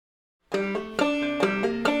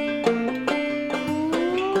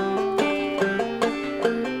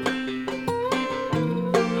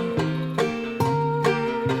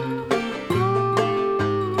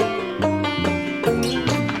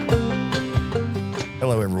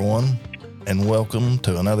Hello, everyone, and welcome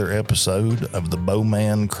to another episode of the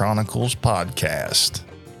Bowman Chronicles podcast.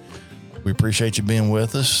 We appreciate you being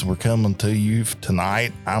with us. We're coming to you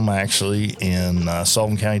tonight. I'm actually in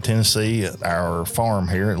Sullivan County, Tennessee, at our farm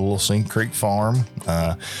here at Little Sink Creek Farm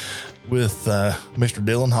with Mr.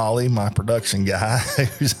 Dylan Hawley, my production guy,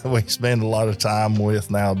 who we spend a lot of time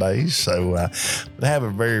with nowadays. So we have a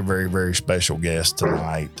very, very, very special guest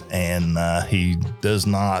tonight, and he does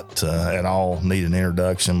not at all need an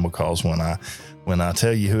introduction, because when I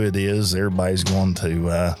tell you who it is, everybody's going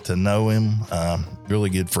to know him. Really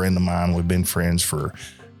good friend of mine. We've been friends for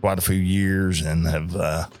quite a few years and have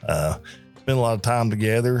spent a lot of time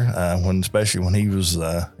together. Especially when he was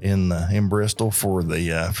in Bristol for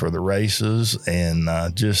the races,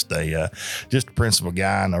 and just a principal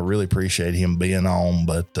guy. And I really appreciate him being on.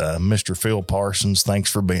 But Mr. Phil Parsons, thanks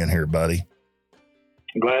for being here, buddy.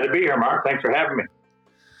 I'm glad to be here, Mark. Thanks for having me.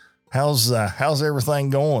 How's everything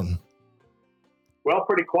going? Well,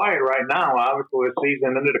 pretty quiet right now. Obviously, the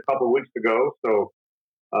season ended a couple of weeks ago, so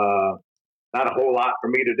not a whole lot for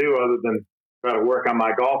me to do other than try to work on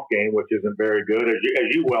my golf game, which isn't very good, as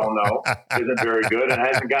you well know, isn't very good, and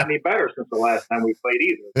hasn't gotten any better since the last time we played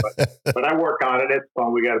either. But I work on it. It's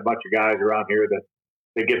fun. We got a bunch of guys around here that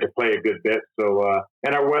they get to play a good bit. So,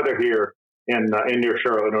 and our weather here in near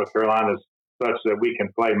Charlotte, North Carolina, is such that we can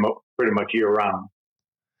play pretty much year round.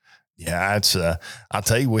 Yeah, it's I'll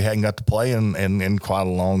tell you, we hadn't got to play in quite a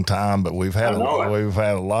long time, but we've had a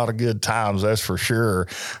lot of good times, that's for sure.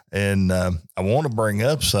 And I want to bring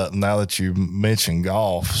up something now that you mentioned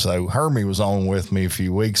golf. So Hermie was on with me a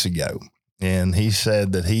few weeks ago, and he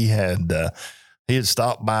said that he had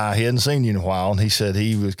stopped by. He hadn't seen you in a while, and he said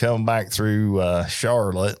he was coming back through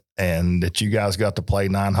Charlotte, and that you guys got to play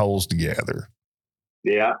 9 holes together.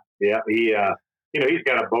 Yeah. He's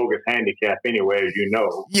got a bogus handicap anyway, as you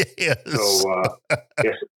know. Yes. So,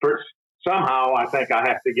 yes, somehow I think I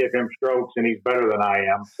have to give him strokes, and he's better than I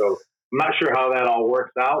am. So I'm not sure how that all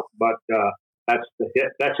works out, but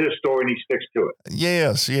that's his story, and he sticks to it.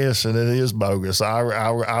 Yes, and it is bogus. I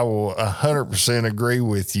will 100% agree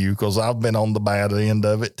with you, because I've been on the bad end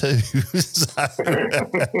of it too.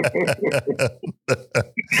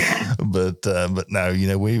 But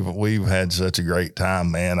no, we've had such a great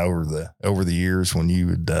time, man, over the years when you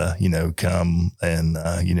would come, and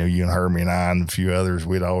you and Hermie and I and a few others,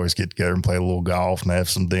 we'd always get together and play a little golf and have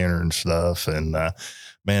some dinner and stuff, and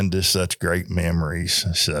man, just such great memories.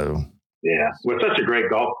 So. Yeah, with such a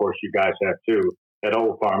great golf course you guys have too at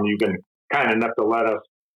Old Farm. You've been kind enough to let us,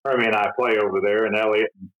 Hermie and I, play over there, and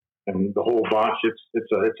Elliot and the whole bunch.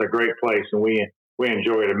 It's a great place, and we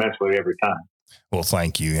enjoy it immensely every time. Well,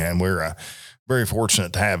 thank you, and we're very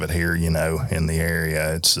fortunate to have it here. In the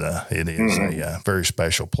area, it is a very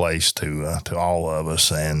special place to all of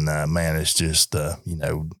us, and man, it's just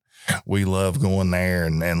we love going there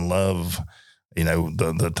and love.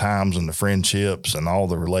 The times and the friendships and all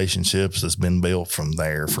the relationships that's been built from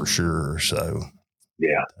there, for sure. So,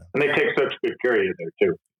 yeah. And they take such good care of you there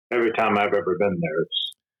too. Every time I've ever been there,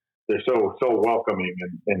 they're so welcoming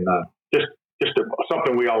and just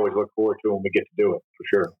something we always look forward to when we get to do it, for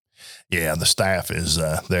sure. Yeah. The staff is,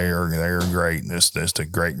 they're great. It's a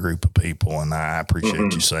great group of people, and I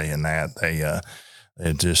appreciate you saying that.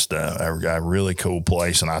 It's just a really cool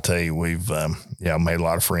place, and I tell you, we've made a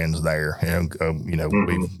lot of friends there.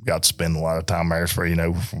 We've got to spend a lot of time there.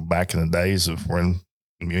 Back in the days of when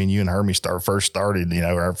you and Hermie first started,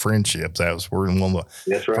 our friendship. We're in one of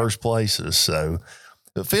the first places. So,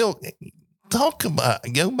 Phil,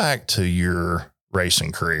 go back to your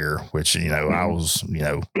racing career, which I was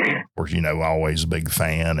of course always a big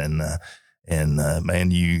fan, and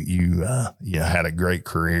man, you had a great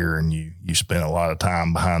career, and you spent a lot of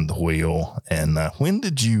time behind the wheel. And when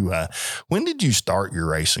did you start your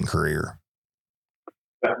racing career?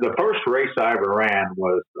 The first race I ever ran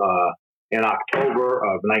was in October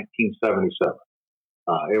of 1977.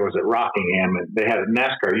 It was at Rockingham, and they had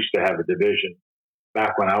NASCAR used to have a division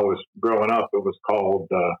back when I was growing up. It was called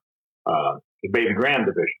the Baby Grand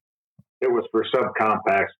division. It was for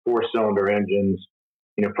subcompacts, 4-cylinder engines.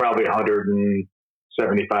 Probably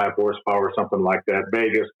 175 horsepower, something like that.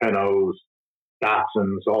 Vegas, Pintos,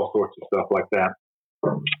 Datsuns, all sorts of stuff like that.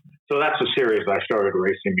 So that's the series I started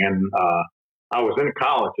racing in. I was in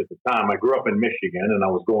college at the time. I grew up in Michigan, and I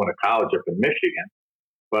was going to college up in Michigan.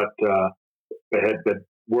 But I had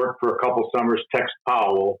worked for a couple summers. Tex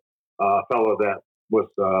Powell, a fellow that was,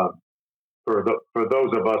 for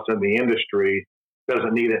those of us in the industry,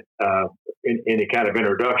 doesn't need it any kind of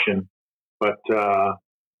introduction. But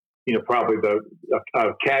probably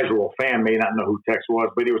a casual fan may not know who Tex was,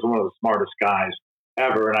 but he was one of the smartest guys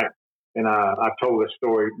ever. And And I told this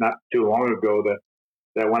story not too long ago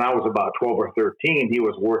that when I was about 12 or 13, he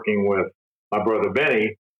was working with my brother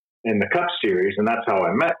Benny in the Cup Series, and that's how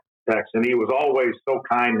I met Tex. And he was always so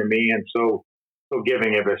kind to me and so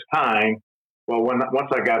giving of his time. Well,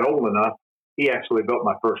 once I got old enough, he actually built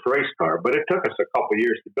my first race car, but it took us a couple of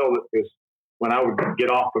years to build it because when I would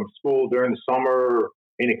get off from school during the summer or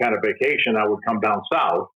any kind of vacation, I would come down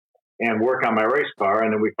south and work on my race car,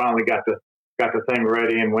 and then we finally got the thing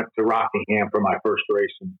ready and went to Rockingham for my first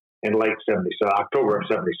race in late '77, October of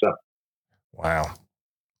 '77. Wow,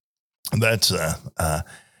 that's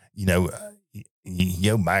you know.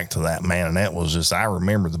 You go back to that, man, and that was just, I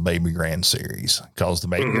remember the Baby Grand Series because the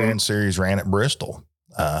Baby Grand Series ran at Bristol.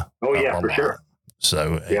 Oh, yeah, for sure.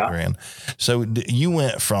 So, yeah. So you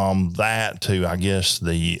went from that to, I guess,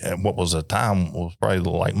 what was the time was probably the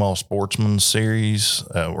Late Model Sportsman Series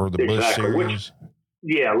or the Busch Series.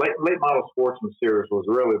 Late Model Sportsman Series was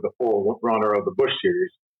really the forerunner of the Busch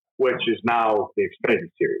Series, which is now the Xfinity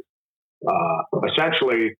Series.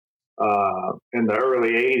 Essentially, in the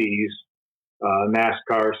early 80s,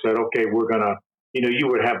 NASCAR said, okay, we're going to, you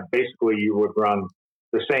would run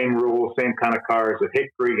the same rules, same kind of cars at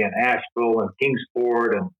Hickory and Asheville and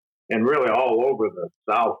Kingsport and really all over the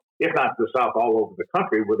South, if not the South, all over the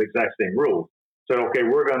country with the exact same rules. Said, okay,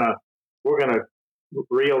 we're going to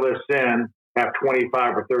reel this in, have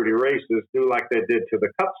 25 or 30 races, do like they did to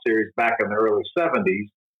the Cup Series back in the early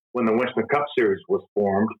 70s when the Winston Cup Series was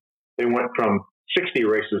formed. They went from 60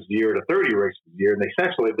 races a year to 30 races a year, and they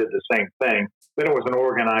essentially did the same thing. Then it was an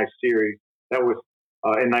organized series. That was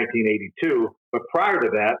in 1982. But prior to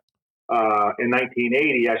that, in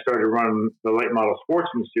 1980, I started running the Late Model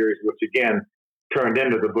Sportsman Series, which again turned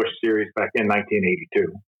into the Busch Series back in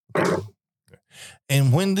 1982.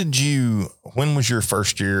 And when was your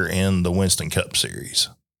first year in the Winston Cup Series?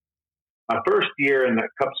 My first year in the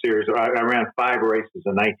Cup Series, I ran 5 races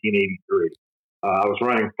in 1983. I was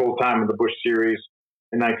running full-time in the Busch Series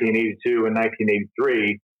in 1982 and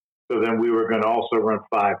 1983. So then we were going to also run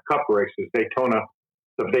 5 Cup races. The Daytona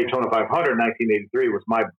 500 in 1983 was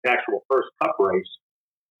my actual first Cup race.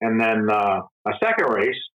 And then my second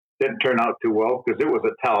race didn't turn out too well because it was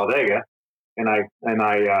at Talladega. And I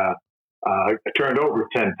turned over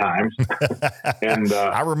 10 times. And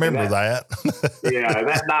I remember that. Yeah,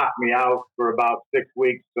 that knocked me out for about 6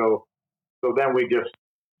 weeks. So then we just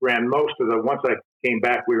ran once I came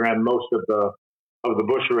back, we ran most of the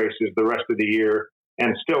Busch races the rest of the year,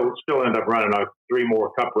 and still ended up running 3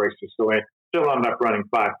 more Cup races. So I still ended up running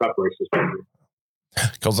 5 Cup races.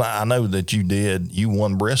 Because I know that you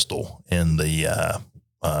won Bristol in the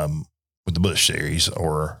with the Busch Series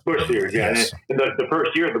or Busch Series, yeah. Yes. And the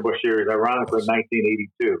first year of the Busch Series, ironically,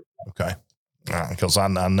 1982. Okay, because I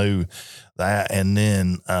knew that, and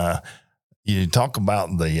then. You talk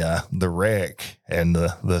about the wreck and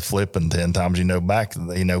the flipping 10 times, back,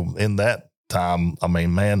 in that time, I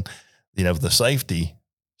mean, man, the safety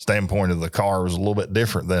standpoint of the car was a little bit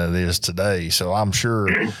different than it is today. So I'm sure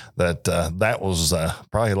that that was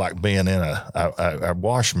probably like being in a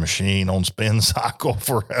wash machine on spin cycle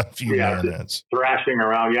for a few minutes. Thrashing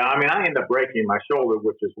around. Yeah. I mean, I ended up breaking my shoulder,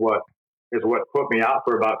 which is what put me out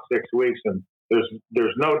for about 6 weeks. And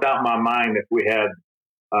there's no doubt in my mind if we had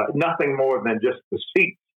nothing more than just the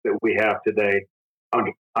seats that we have today, I would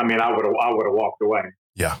have walked away.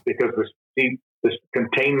 Yeah, because the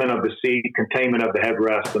containment of the seat, containment of the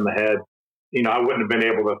headrest and the head, I wouldn't have been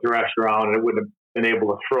able to thrash around, and it wouldn't have been able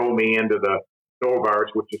to throw me into the door bars,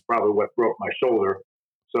 which is probably what broke my shoulder.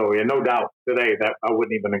 So, yeah, no doubt today that I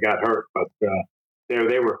wouldn't even have got hurt. But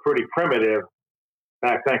they were pretty primitive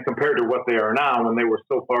back then compared to what they are now, when they were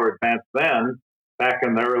so far advanced then, back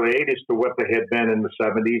in the early 80s, to what they had been in the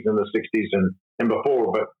 70s and the 60s and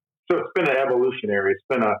before. But so it's been an evolutionary. It's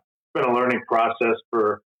been a learning process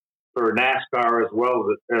for NASCAR as well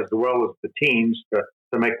as the teams to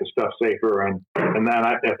make the stuff safer. And then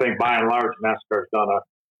I think by and large NASCAR's done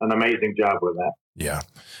an amazing job with that. Yeah.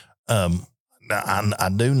 I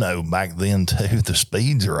do know back then too, the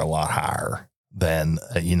speeds are a lot higher than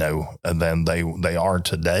than they are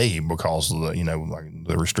today because of the like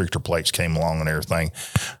the restrictor plates came along and everything.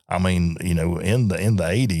 I mean, in the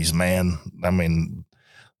 80s, man, I mean,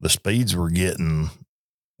 the speeds were getting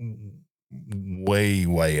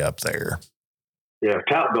way up there. Yeah,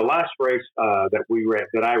 the last race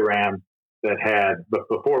that I ran that had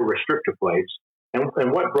before restrictor plates, and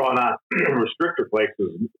what brought out restrictor plates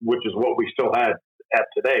which is what we still had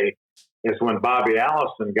today, is when Bobby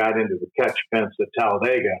Allison got into the catch fence at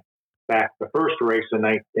Talladega back the first race in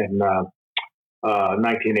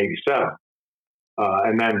 1987.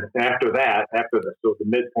 And then after the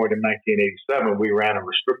midpoint of 1987, we ran a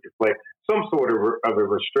restrictor plate, some sort of a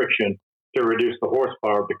restriction to reduce the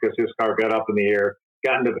horsepower because his car got up in the air,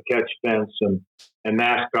 got into the catch fence, and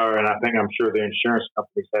NASCAR, and I'm sure the insurance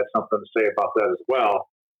companies had something to say about that as well.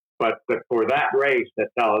 But for that race at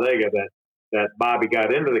Talladega, that Bobby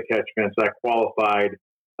got into the catch fence, I qualified.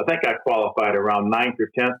 I think I qualified around 9th or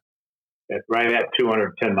 10th, right at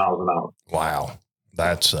 210 miles an hour. Wow,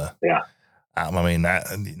 that's yeah. I mean,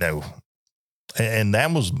 and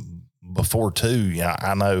that was before too. Yeah,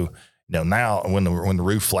 I know. Now when the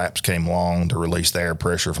roof flaps came along to release the air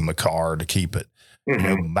pressure from the car to keep it,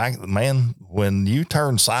 back, man, when you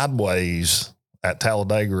turn sideways at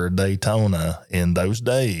Talladega or Daytona in those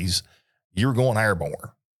days, you were going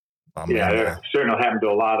airborne. It certainly happened to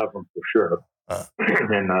a lot of them for sure.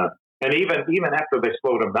 And even after they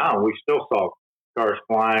slowed them down, we still saw cars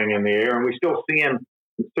flying in the air, and we still see them.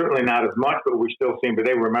 Certainly not as much, but we still see them. But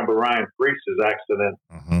they remember Ryan Preece's accident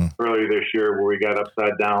earlier this year where we got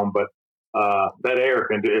upside down. But that air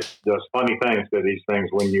does funny things to these things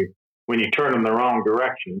when you turn them the wrong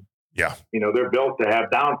direction. Yeah, they're built to have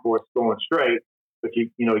downforce going straight, but you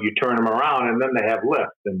turn them around and then they have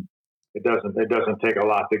lift, and it doesn't take a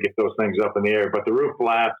lot to get those things up in the air. But the roof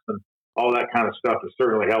flaps and all that kind of stuff has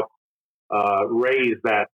certainly helped raise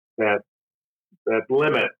that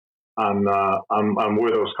limit on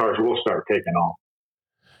where those cars will start taking off.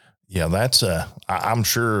 Yeah, that's I'm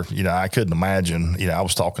sure, I couldn't imagine, I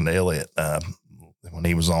was talking to Elliot when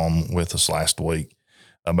he was on with us last week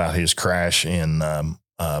about his crash in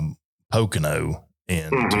Pocono in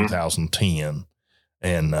 2010.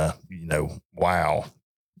 And, wow.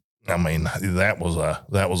 I mean, that was a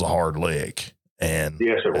hard lick. And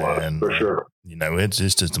yes, it was for sure. It's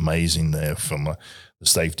just amazing that from the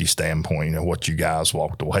safety standpoint, what you guys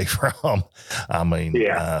walked away from. I mean,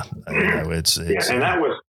 it's and that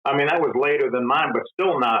was later than mine, but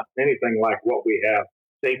still not anything like what we have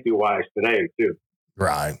safety wise today too.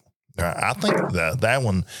 Right. I think that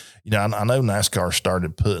one, I know NASCAR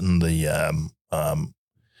started putting they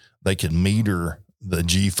could meter the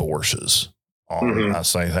G forces. I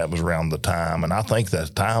say that was around the time, and I think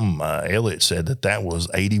that time Elliot said that was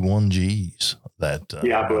 81 Gs. I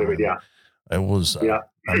believe it. Yeah, it was. I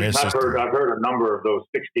mean, I've heard a number of those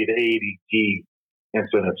 60 to 80 G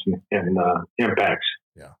incidents and impacts.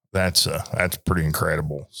 Yeah, that's pretty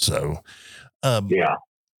incredible. So,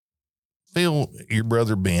 Phil, your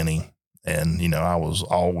brother Benny, and I was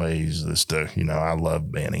always I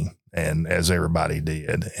love Benny, and as everybody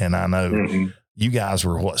did, and I know. You guys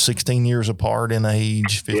were 16 years apart in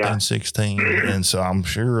age, 15, 16. And so I'm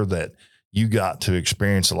sure that you got to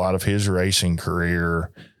experience a lot of his racing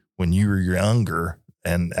career when you were younger.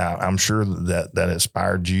 And I'm sure that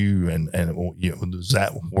inspired you. And is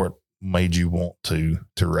that what made you want to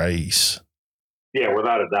race? Yeah,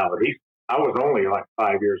 without a doubt. I was only like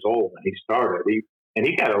 5 years old when he started.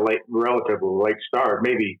 He got a relatively late start.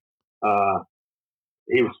 Maybe,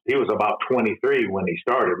 he was about 23 when he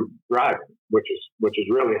started driving, which is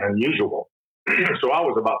really unusual. So I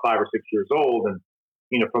was about 5 or 6 years old, and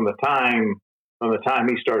from the time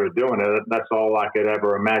he started doing it, that's all I could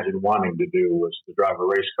ever imagine wanting to do was to drive a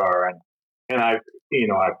race car. And I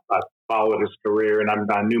followed his career, and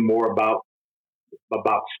I knew more about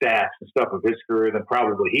stats and stuff of his career than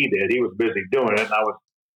probably he did. He was busy doing it, and I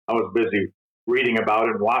was busy reading about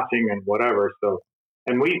it and watching and whatever. So,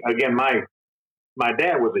 and my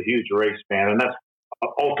dad was a huge race fan, and that's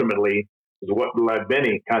ultimately is what led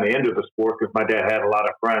Benny kind of into the sport, because my dad had a lot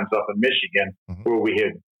of friends up in Michigan where we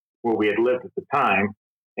had lived at the time,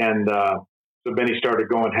 and so Benny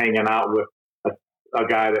started hanging out with a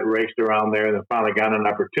guy that raced around there, and then finally got an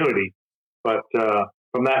opportunity. But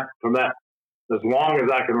from that, as long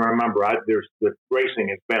as I can remember, the racing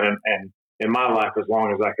has been in my life as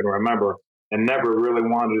long as I can remember, and never really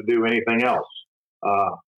wanted to do anything else.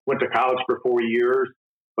 Went to college for 4 years,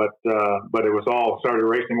 but it was all started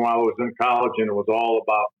racing while I was in college, and it was all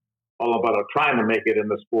about trying to make it in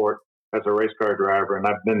the sport as a race car driver. And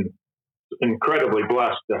I've been incredibly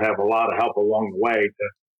blessed to have a lot of help along the way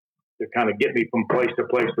to kind of get me from place to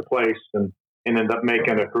place to place, and end up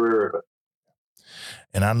making a career of it.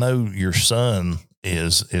 And I know your son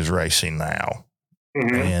is racing now.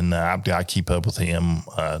 And I keep up with him,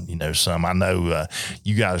 some. I know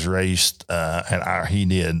you guys raced, and he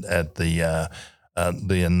did at the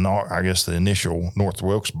initial North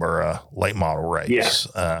Wilkesboro late model race. Yes,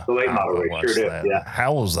 the late model race, sure did. Yeah.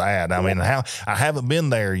 How was that? I mean, I haven't been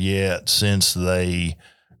there yet since they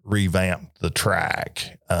revamped the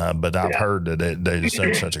track, but I've heard that they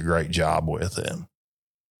did such a great job with it.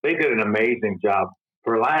 They did an amazing job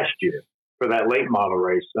for last year. for that late model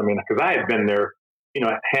race. I mean, because I had been there,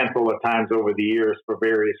 a handful of times over the years for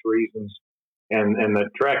various reasons, and the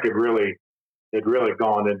track had really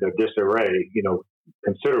gone into disarray,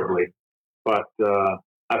 considerably. But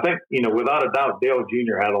I think, without a doubt, Dale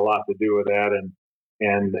Jr. had a lot to do with that,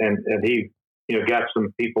 and he, got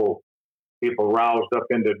some people roused up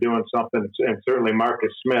into doing something, and certainly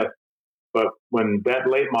Marcus Smith. But when that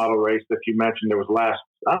late model race that you mentioned, there was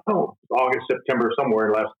August, September,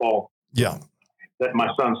 somewhere last fall. Yeah. That my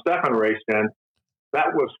son Stefan raced in,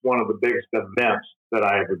 that was one of the biggest events that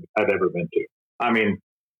I'd ever been to. I mean,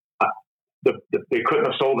 they couldn't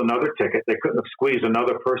have sold another ticket. They couldn't have squeezed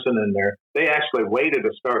another person in there. They actually waited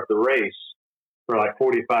to start the race for like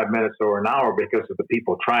 45 minutes or an hour because of the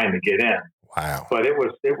people trying to get in. Wow. But it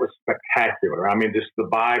was spectacular. I mean, just the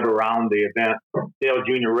vibe around the event. Dale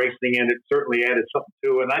Jr. racing in it certainly added something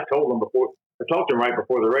to it. And I talked to him right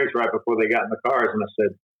before the race, right before they got in the cars, and I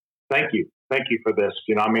said, thank you for this.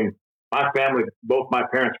 I mean, my family, both my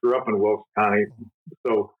parents grew up in Wilkes County.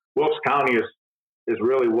 So Wilkes County is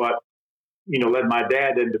really what, led my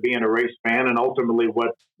dad into being a race fan, and ultimately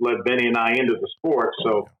what led Benny and I into the sport.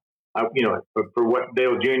 So, for what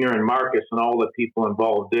Dale Jr. and Marcus and all the people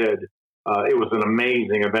involved did, it was an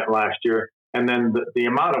amazing event last year. And then the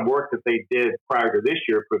amount of work that they did prior to this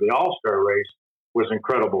year for the All-Star race was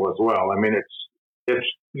incredible as well. I mean,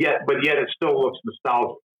 yet it still looks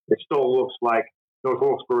nostalgic. It still looks like North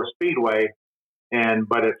Wilkesboro Speedway,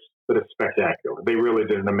 but it's spectacular. They really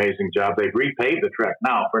did an amazing job. They've repaved the track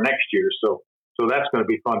now for next year, so that's going to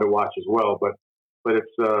be fun to watch as well. But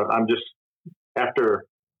it's I'm just after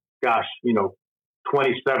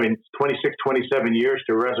 27 years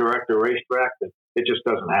to resurrect a racetrack, it just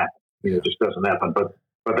doesn't happen. It just doesn't happen. But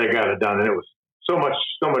they got it done, and it was so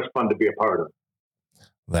much fun to be a part of.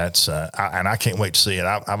 That's and I can't wait to see it.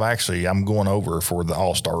 I'm going over for the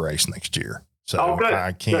All-Star race next year, so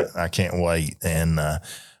I can't wait. And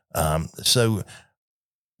so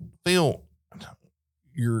Phil,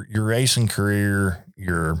 your racing career,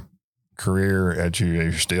 your career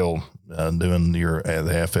you're still doing the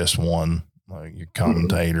FS1, your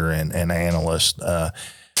commentator and analyst,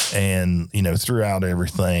 and throughout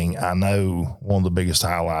everything, I know one of the biggest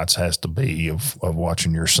highlights has to be of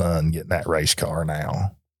watching your son get in that race car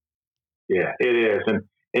now. Yeah, it is,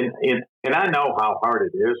 and I know how hard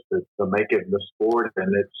it is to make it in the sport,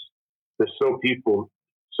 and there's so few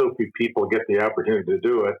people get the opportunity to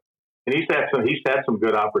do it. And he's had some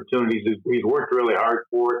good opportunities. He's worked really hard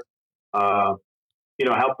for it.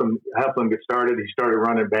 Helped him get started. He started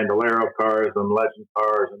running Bandolero cars and Legend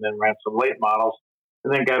cars, and then ran some late models,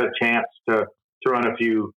 and then got a chance to run a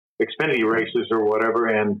few Xfinity races or whatever.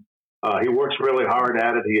 And he works really hard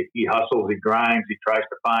at it. He hustles, he grinds, he tries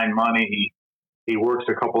to find money. He works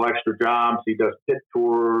a couple extra jobs. He does pit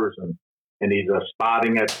tours and he's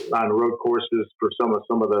spotting on road courses for some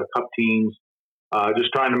of the Cup teams.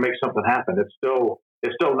 Just trying to make something happen. It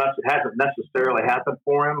hasn't necessarily happened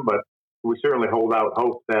for him, but we certainly hold out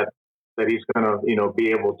hope that he's going to be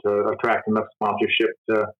able to attract enough sponsorship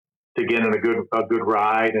to get in a good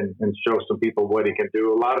ride and show some people what he can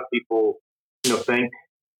do. A lot of people think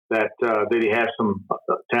that he has some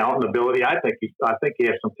talent and ability. I think he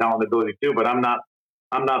has some talent and ability too, but I'm not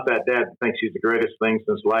that dad that thinks he's the greatest thing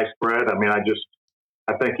since sliced bread. I mean, I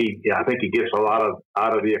think he gets a lot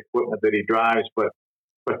out of the equipment that he drives, but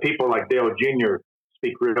people like Dale Jr.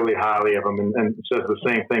 speak really highly of him and says the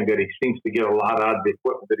same thing, that he seems to get a lot out of the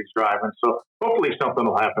equipment that he's driving. So hopefully something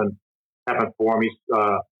will happen for him. He's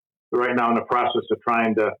right now in the process of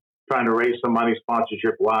trying to raise some money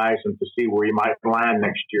sponsorship wise and to see where he might land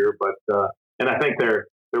next year. But and I think they're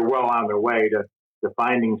well on their way to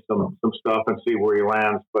finding some stuff and see where he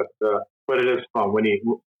lands. But it is fun when he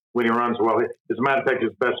runs well. As a matter of fact,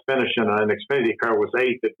 his best finish in an Xfinity car was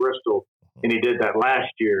 8th at Bristol, and he did that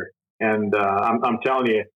last year. And I'm telling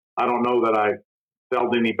you, I don't know that I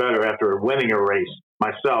felt any better after winning a race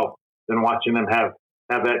myself than watching them have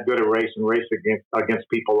that good a race and race against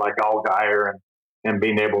people like Allgaier and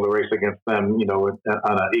being able to race against them, on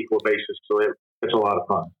an equal basis. So it's a lot of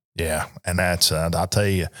fun. Yeah, and that's I'll tell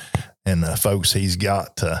you, and folks, he's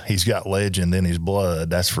got legend in his blood.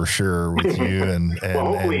 That's for sure with you and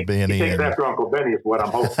well, and Benny. He takes after Uncle Benny is what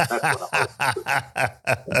I'm hoping. That's what I'm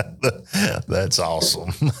hoping. That's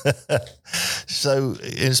awesome. So,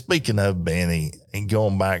 and speaking of Benny, and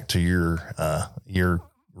going back to your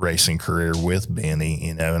racing career with Benny,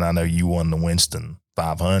 and I know you won the Winston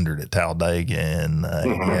 500 at Talladega in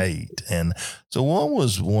 88. And so what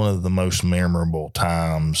was one of the most memorable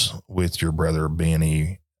times with your brother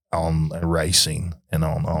Benny on racing and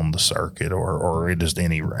on the circuit or just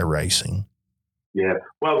any racing? Yeah.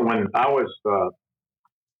 Well, when I was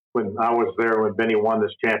there when Benny won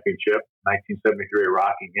this championship, 1973 at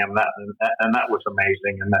Rockingham, that was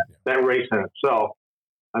amazing. And that race in itself,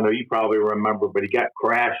 I know you probably remember, but he got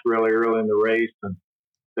crashed really early in the race, and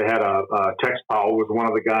they had Tex Powell was one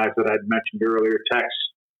of the guys that I'd mentioned earlier. Tex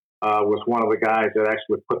was one of the guys that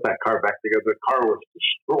actually put that car back together. The car was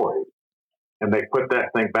destroyed, and they put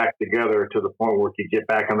that thing back together to the point where he could get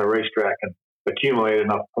back on the racetrack and accumulate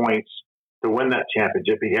enough points to win that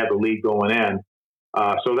championship. He had the lead going in.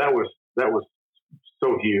 So that was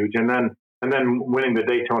so huge. And then winning the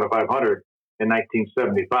Daytona 500 in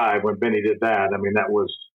 1975 when Benny did that.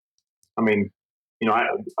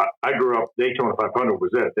 I grew up, Daytona 500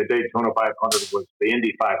 was it. The Daytona 500 was the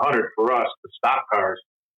Indy 500 for us. The stock cars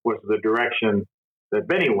was the direction that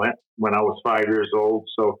Benny went when I was 5 years old.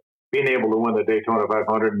 So being able to win the Daytona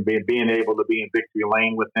 500 and being able to be in victory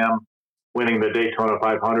lane with him, winning the Daytona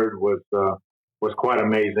 500 was quite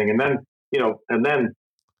amazing. And then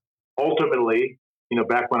ultimately,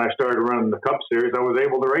 back when I started running the Cup Series, I was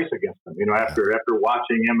able to race against him. After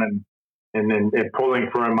watching him and pulling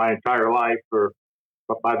for him my entire life.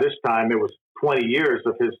 But by this time, it was 20 years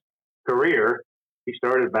of his career. He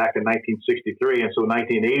started back in 1963, and so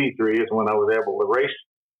 1983 is when I was able to race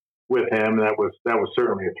with him. That was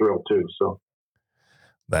certainly a thrill too. So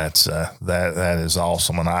that's that is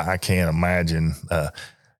awesome, and I can't imagine. I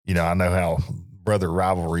know how brother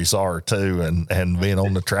rivalries are too, and being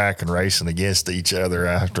on the track and racing against each other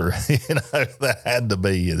after, that had to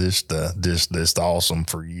be just awesome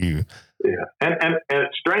for you. Yeah. And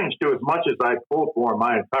it's strange too, as much as I pulled for him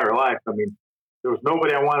my entire life. There was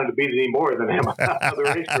nobody I wanted to beat any more than him on the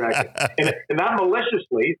racetrack. And not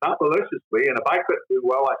maliciously. And if I couldn't do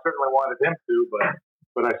well, I certainly wanted him to,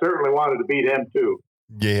 but I certainly wanted to beat him too.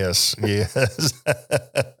 Yes.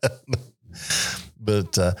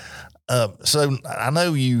 But, so I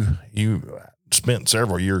know you spent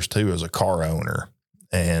several years too as a car owner,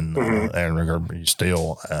 and you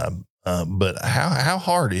still. But how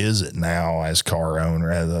hard is it now as car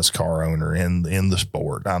owner in the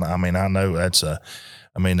sport? I know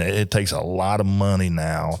it takes a lot of money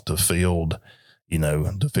now to field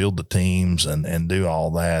the teams and do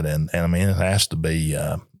all that, and it has to be.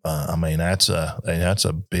 That's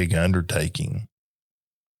a big undertaking.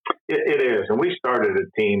 It is, and we started a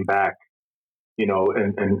team back.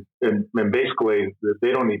 And basically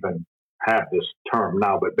they don't even have this term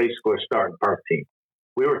now, but basically a starting park team.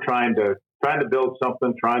 We were trying to build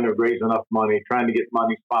something, trying to raise enough money, trying to get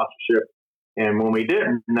money sponsorship. And when we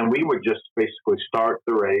didn't, then we would just basically start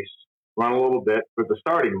the race, run a little bit for the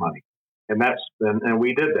starting money. And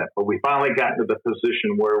we did that. But we finally got into the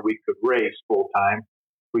position where we could race full time.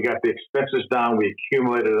 We got the expenses down. We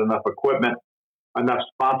accumulated enough equipment, enough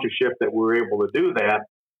sponsorship that we were able to do that.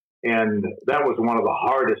 And that was one of the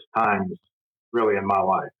hardest times really in my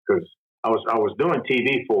life, because I was doing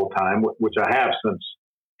TV full time, which I have since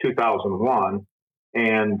 2001.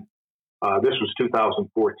 And this was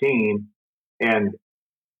 2014. And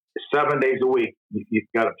 7 days a week, you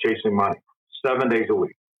got up chasing money, 7 days a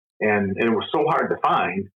week. And it was so hard to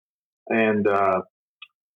find. And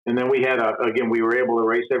then we had, we were able to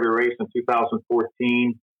race every race in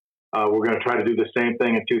 2014. We're going to try to do the same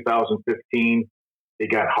thing in 2015. It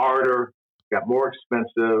got harder, got more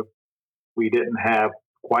expensive. We didn't have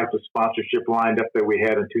quite the sponsorship lined up that we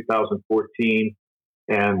had in 2014.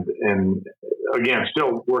 And again,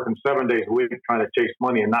 still working 7 days a week trying to chase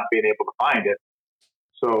money and not being able to find it.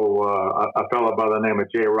 So a fellow by the name of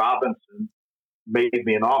Jay Robinson made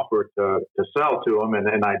me an offer to sell to him,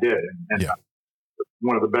 and I did. And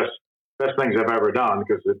one of the best things I've ever done,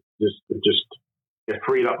 because it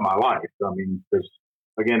freed up my life. Because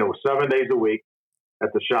again, it was 7 days a week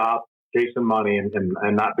at the shop, chasing money and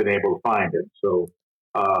not being able to find it. So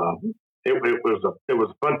it was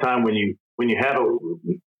a fun time when you had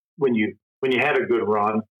a good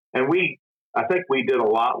run. And I think we did a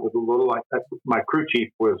lot with a little, like my crew chief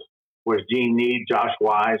was Gene Need. Josh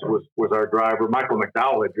Wise was our driver. Michael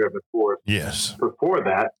McDowell had driven for us. Yes. Before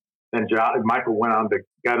that, then Michael went on to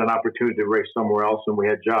got an opportunity to race somewhere else, and we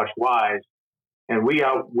had Josh Wise, and we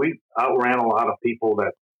outran a lot of people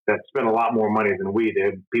that spent a lot more money than we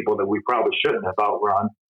did, people that we probably shouldn't have outrun,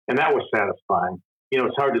 and that was satisfying.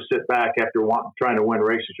 It's hard to sit back after trying to win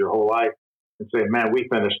races your whole life and say, man, we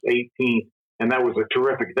finished 18th, and that was a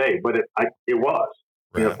terrific day, but it was.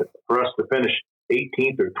 Right. For us to finish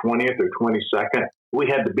 18th or 20th or 22nd, we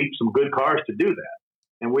had to beat some good cars to do that,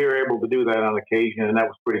 and we were able to do that on occasion, and that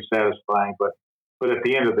was pretty satisfying. But at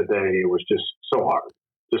the end of the day, it was just so hard,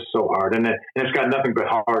 and it's got nothing but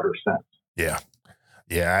harder since. Yeah.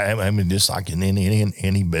 Yeah, I mean, just like in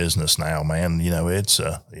any business now, man. It's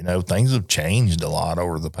things have changed a lot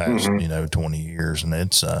over the past 20 years, and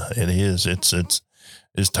it's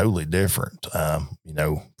totally different. From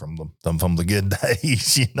the good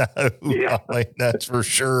days, Yeah. I mean, that's for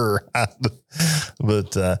sure.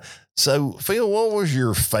 But so Phil, what was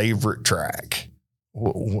your favorite track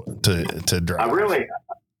to drive? I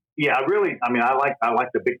mean, I like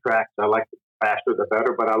the big tracks. I like the faster the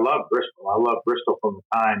better, but I love Bristol. I love Bristol from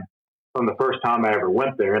the first time I ever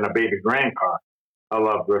went there in a baby grand car. I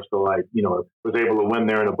love Bristol. I was able to win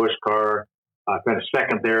there in a Busch car. I finished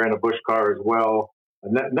second there in a Busch car as well. I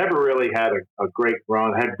never really had a great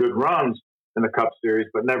run. Had good runs in the Cup Series,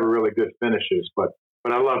 but never really good finishes. But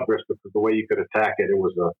I love Bristol because the way you could attack it, it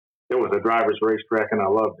was a driver's racetrack, and I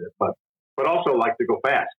loved it. But also like to go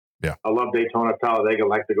fast. Yeah, I love Daytona, Talladega.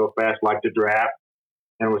 Like to go fast. Like to draft,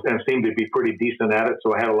 and seemed to be pretty decent at it.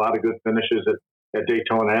 So I had a lot of good finishes at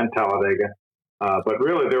Daytona and Talladega. But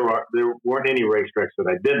really, there weren't any racetracks that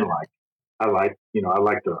I didn't like. I liked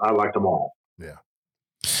them all. Yeah.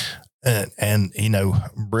 And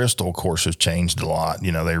Bristol, of course, has changed a lot.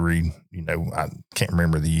 They I can't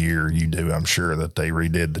remember the year. You do, I'm sure, that they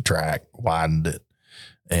redid the track, widened it,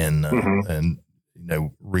 and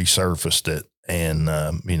resurfaced it, and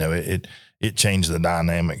it changed the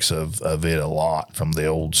dynamics of it a lot from the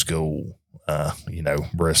old school.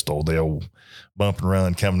 Bristol, the old bump and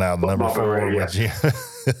run coming out of the number 4. Yeah.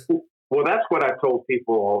 Well, that's what I told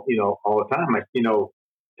people, all the time.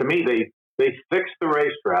 To me, they fixed the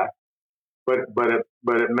racetrack, but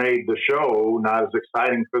it made the show not as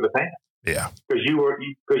exciting for the fans. Yeah, because you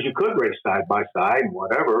could race side by side and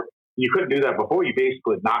whatever. You couldn't do that before. You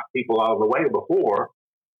basically knocked people out of the way before.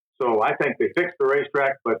 So I think they fixed the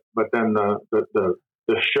racetrack, but then the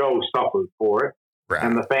show suffered for it, right.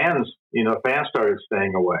 And the fans started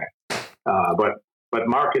staying away. But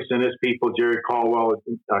Marcus and his people, Jerry Caldwell,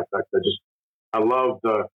 I love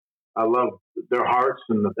their hearts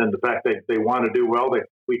and the fact that they want to do well.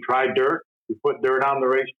 We tried dirt. We put dirt on the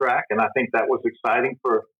racetrack, and I think that was exciting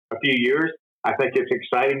for a few years. I think it's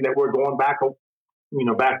exciting that we're going back to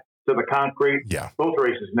the concrete. Yeah. Both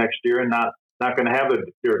races next year, and not going to have the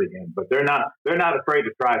dirt again. But they're not afraid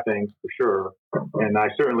to try things for sure, and I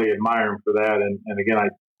certainly admire them for that. And again, I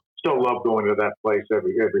still love going to that place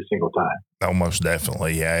every single time. Oh, most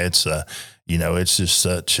definitely. Yeah. It's, it's just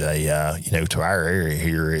such a, to our area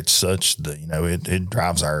here, it's such it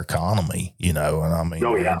drives our economy, and I mean,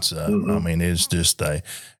 it's, I mean, it's just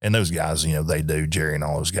and those guys, they do, Jerry and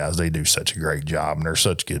all those guys, they do such a great job, and they're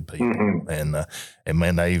such good people. And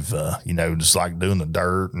man, they've, just like doing the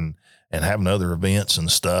dirt and having other events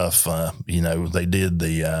and stuff. They did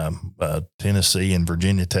the Tennessee and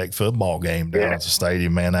Virginia Tech football game down at the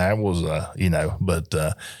stadium. Man, that was, but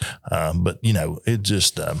it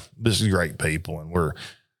just, this is great people, and we're,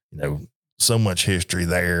 so much history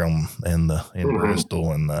there in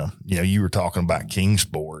Bristol. And, you were talking about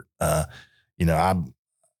Kingsport.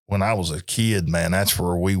 When I was a kid, man, that's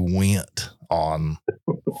where we went on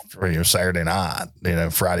Saturday night,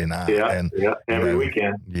 Friday night. Every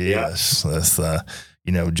weekend. Yes. That's,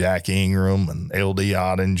 Jack Ingram and LD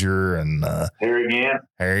Ottinger and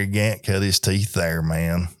Harry Gant cut his teeth there,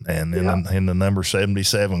 man. And in the number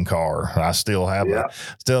 77 car, I still have a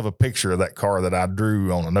picture of that car that I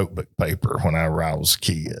drew on a notebook paper when I was a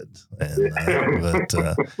kid. And,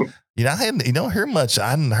 I hadn't heard much. I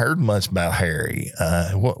hadn't heard much about Harry.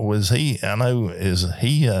 What was he? I know, is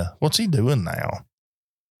he, what's he doing now?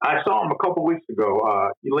 I saw him a couple weeks ago.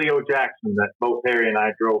 Leo Jackson, that both Harry and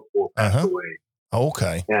I drove for, passed away.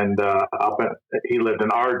 Okay. And he lived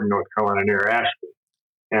in Arden, North Carolina, near Asheville.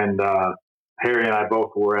 And Harry and I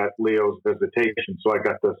both were at Leo's visitation, so I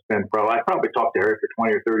got to spend I probably talked to Harry for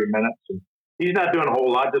 20 or 30 minutes. And he's not doing a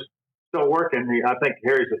whole lot, just still working. I think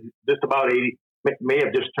Harry's just about 80, may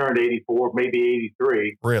have just turned 84, maybe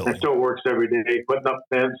 83. Really? And still works every day, putting up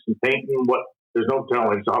fence and painting. There's no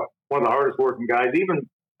telling. He's one of the hardest working guys, even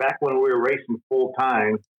back when we were racing full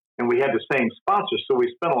time. And we had the same sponsors, so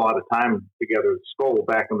we spent a lot of time together at school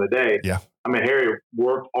back in the day. Yeah, I mean, Harry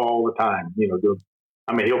worked all the time. He'll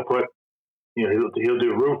put, he'll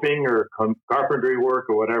do roofing or carpentry work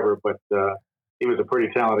or whatever. But he was a pretty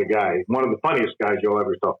talented guy. One of the funniest guys you'll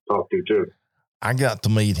ever talk to, too. I got to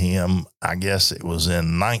meet him. I guess it was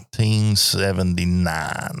in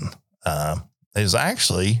 1979. It was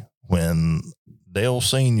actually when Dale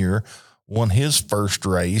Sr. won his first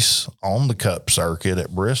race on the Cup circuit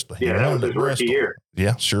at Bristol. That was his rookie year.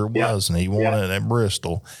 Yeah, sure was. And he won it at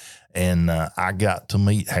Bristol. And I got to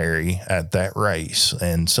meet Harry at that race,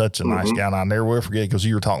 and such a nice guy. And I never will forget, because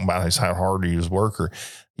you were talking about how hard he was a worker.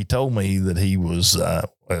 He told me that he was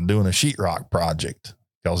doing a sheetrock project,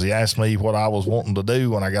 because he asked me what I was wanting to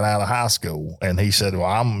do when I got out of high school. And he said, well,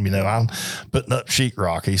 I'm putting up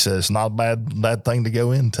sheetrock. He said, it's not a bad thing to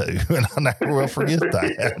go into. And I never will forget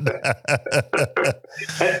that.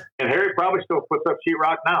 And Harry probably still puts up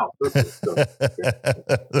sheetrock now.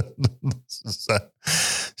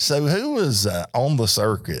 So who was on the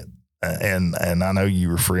circuit? And I know you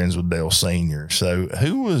were friends with Dale Sr. So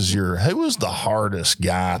who was the hardest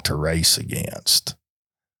guy to race against?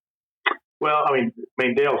 Well, I mean,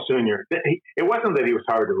 Dale Sr., it wasn't that he was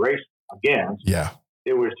hard to race against. Yeah.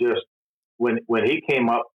 It was just when he came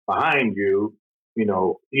up behind you,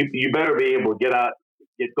 you better be able to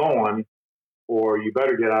get going, or you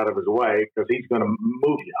better get out of his way, because he's going to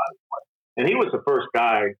move you out of his way. And he was the first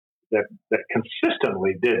guy that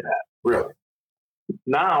consistently did that, really.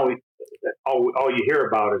 Now, all you hear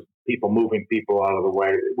about is people moving people out of the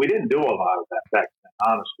way. We didn't do a lot of that back then,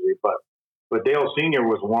 honestly, but Dale Sr.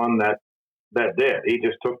 was one that did. He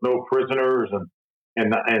just took no prisoners,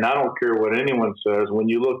 and I don't care what anyone says. When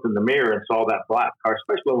you looked in the mirror and saw that black car,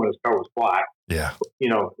 especially when his car was black, yeah,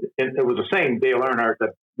 and it was the same Dale Earnhardt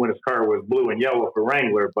that when his car was blue and yellow for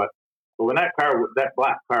Wrangler, but when that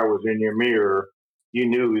black car was in your mirror, you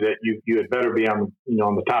knew that you had better be on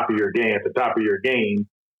the top of your game, at the top of your game,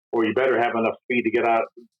 or you better have enough speed to get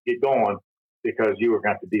going, because you were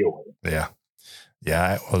going to deal with it. Yeah.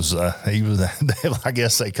 Yeah, it was. He was. I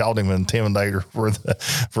guess they called him an intimidator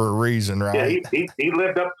for a reason, right? Yeah, he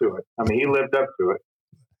lived up to it. I mean, he lived up to it.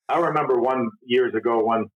 I remember years ago,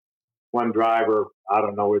 one driver, I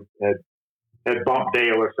don't know, had bumped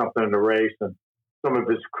Dale or something in the race, and some of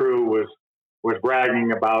his crew was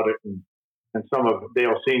bragging about it, and some of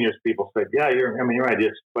Dale Sr.'s people said, "Yeah, you're right,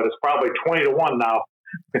 but it's probably 20-1 now."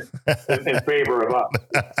 in favor of us.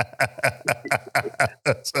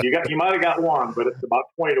 You might have got one, but it's about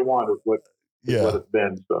 20-1 is what it's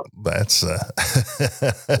been. So that's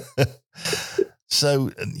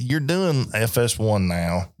so you're doing FS1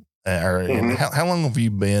 now. How long have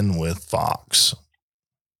you been with Fox?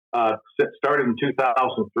 Started in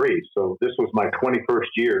 2003, so this was my 21st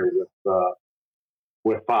year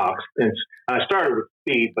with Fox, and I started with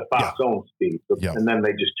Speed, the Fox owned Speed, and then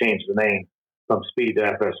they just changed the name from Speed to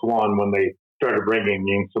FS1 when they started bringing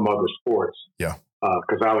in some other sports. Yeah.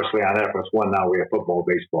 Because obviously on FS1 now we have football,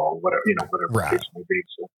 baseball, whatever right. the case may be.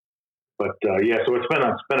 So, but so it's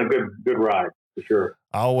been a good ride for sure.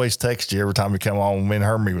 I always text you every time you come on. Me and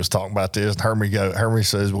Hermie was talking about this, and Hermie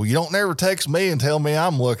says, well, you don't never text me and tell me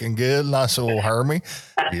I'm looking good. And I said, well, Hermie,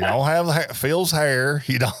 you don't have Phil's hair.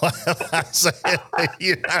 You don't have, I said,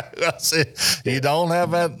 you don't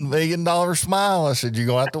have that $1 million smile. I said, you're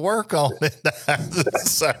going to have to work on it.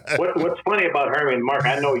 So, what's funny about Hermie, and Mark,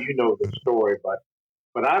 I know you know the story, but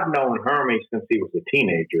I've known Hermie since he was a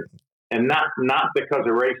teenager, and not because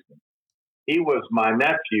of racing. He was my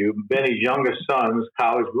nephew, Benny's youngest son's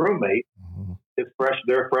college roommate,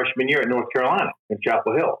 their freshman year at North Carolina in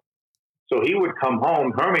Chapel Hill. So he would come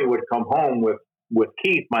home, Hermie would come home with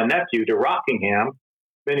Keith, my nephew, to Rockingham.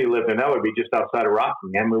 Benny lived in Ellerby, just outside of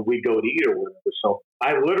Rockingham, and we'd go to eat or whatever. So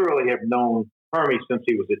I literally have known Hermie since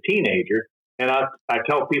he was a teenager. And I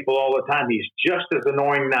tell people all the time, he's just as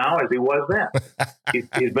annoying now as he was then.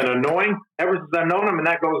 He's been annoying ever since I've known him, and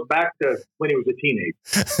that goes back to when he was a teenager.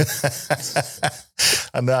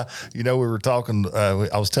 And we were talking.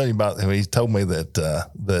 I was telling you about him. He told me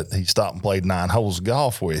that he stopped and played 9 holes of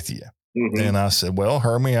golf with you. Mm-hmm. And I said, well,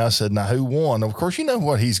 Hermie, now who won? Of course, you know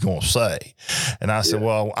what he's going to say. And I said,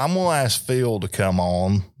 well, I'm going to ask Phil to come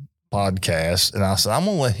on podcast, and I said, I'm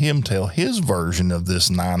going to let him tell his version of this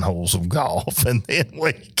 9 holes of golf, and then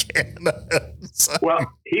we can. Well,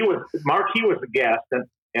 he was the guest,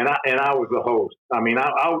 and I was the host. I mean,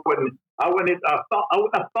 I wouldn't have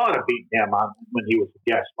thought of beating him on when he was a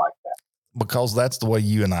guest like that. Because that's the way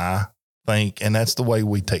you and I think, and that's the way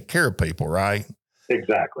we take care of people, right?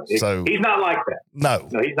 Exactly. So he's not like that. No,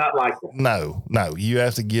 he's not like that. No, you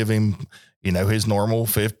have to give him, his normal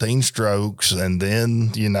 15 strokes, and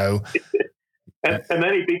then, and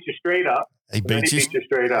then he beats you straight up. He beats you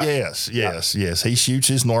straight up. Yes. He shoots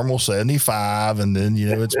his normal 75, and then,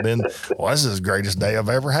 it's been, this is the greatest day I've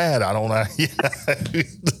ever had. I don't know.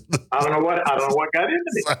 I don't know what got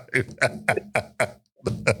into me.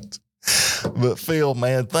 But Phil,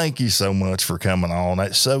 man, thank you so much for coming on.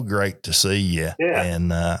 It's so great to see you. Yeah.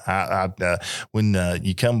 And when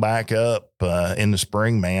you come back up in the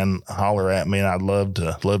spring, man, holler at me, and I'd love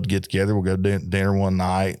to get together. We'll go to dinner one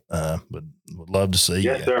night, but would love to see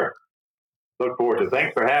you. Yes, sir. Look forward to it.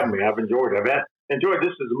 Thanks for having me. I've enjoyed it. I've enjoyed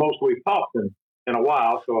this is the most we've talked in a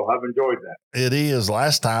while, so I've enjoyed that. It is.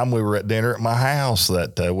 Last time we were at dinner at my house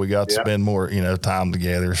that we got to spend more, time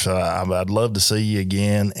together. So I'd love to see you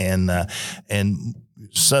again, and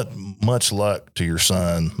so much luck to your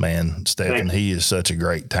son, man, Stephen. He is such a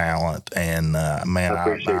great talent, and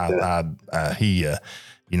man, he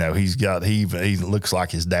looks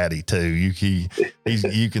like his daddy too. You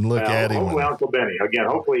can look at him. Hopefully Uncle Benny. Again,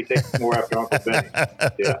 hopefully he takes more after Uncle Benny.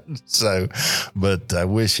 Yeah. So, but I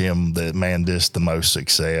wish him just the most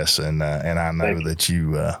success, and I know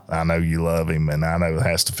that I know you love him, and I know it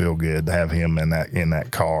has to feel good to have him in that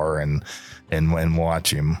car and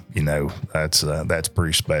watch him. That's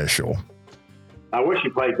pretty special. I wish he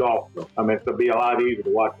played golf, though. I mean, it'd be a lot easier to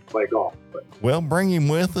watch him play golf. But. Well, bring him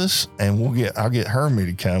with us, and I'll get Hermie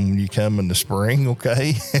to come when you come in the spring,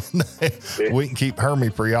 okay? We can keep Hermie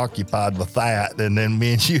preoccupied with that, and then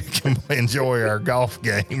me and you can enjoy our golf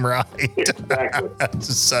game, right? Exactly.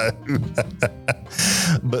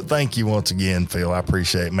 But thank you once again, Phil. I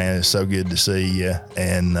appreciate it, man. It's so good to see you,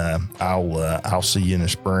 and I'll see you in the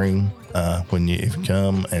spring when you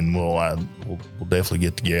come, and we'll definitely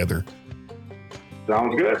get together.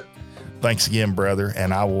 Sounds good. Thanks again, brother,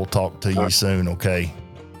 and I will talk to you soon, okay?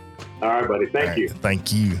 All right, buddy. Thank you.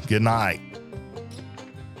 Thank you. Good night.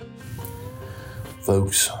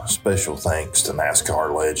 Folks, special thanks to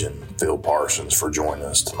NASCAR legend Phil Parsons for joining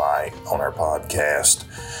us tonight on our podcast.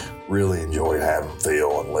 Really enjoyed having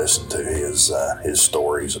Phil and listen to his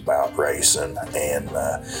stories about racing, and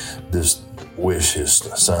just wish his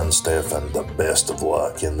son Stephen the best of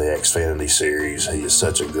luck in the Xfinity Series. He is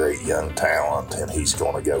such a great young talent, and he's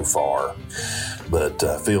going to go far. But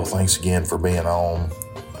Phil, thanks again for being on.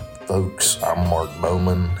 Folks, I'm Mark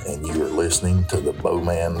Bowman, and you are listening to the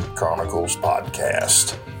Bowman Chronicles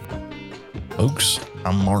podcast. Folks,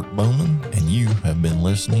 I'm Mark Bowman, and you have been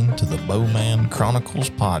listening to the Bowman Chronicles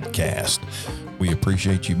podcast. We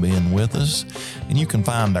appreciate you being with us, and you can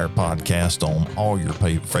find our podcast on all your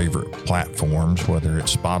favorite platforms, whether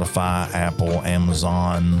it's Spotify, Apple,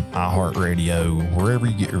 Amazon, iHeartRadio, wherever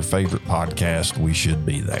you get your favorite podcast, we should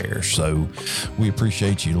be there. So we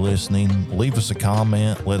appreciate you listening. Leave us a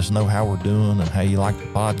comment. Let us know how we're doing and how you like the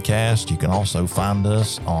podcast. You can also find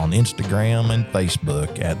us on Instagram and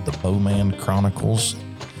Facebook at the Bowman Chronicles.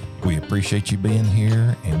 We appreciate you being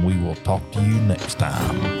here, and we will talk to you next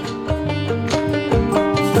time.